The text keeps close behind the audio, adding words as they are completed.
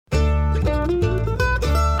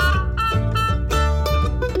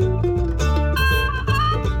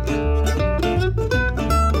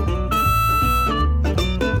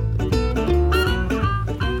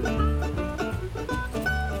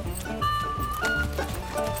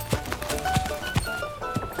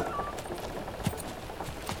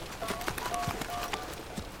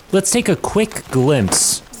Let's take a quick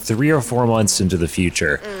glimpse 3 or 4 months into the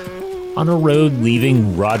future. On a road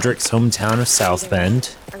leaving Roderick's hometown of South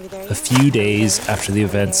Bend, a few days after the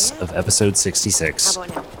events of episode 66,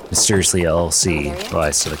 Mysteriously LLC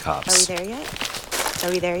lies to the cops.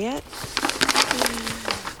 Are we there yet?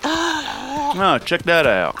 Oh, check that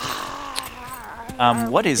out.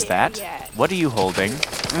 What is that? What are you holding?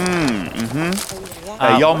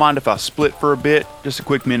 Hey, y'all mind if I split for a bit? Just a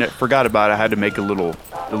quick minute. Forgot about it. I had to make a little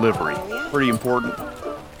delivery. Pretty important.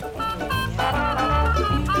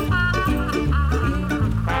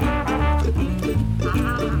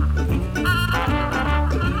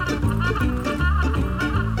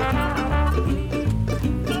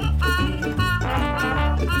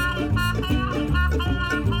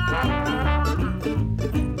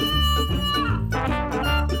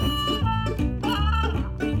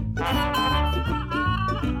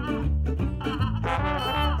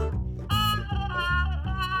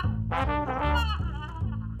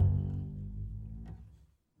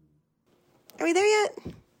 Are we there yet?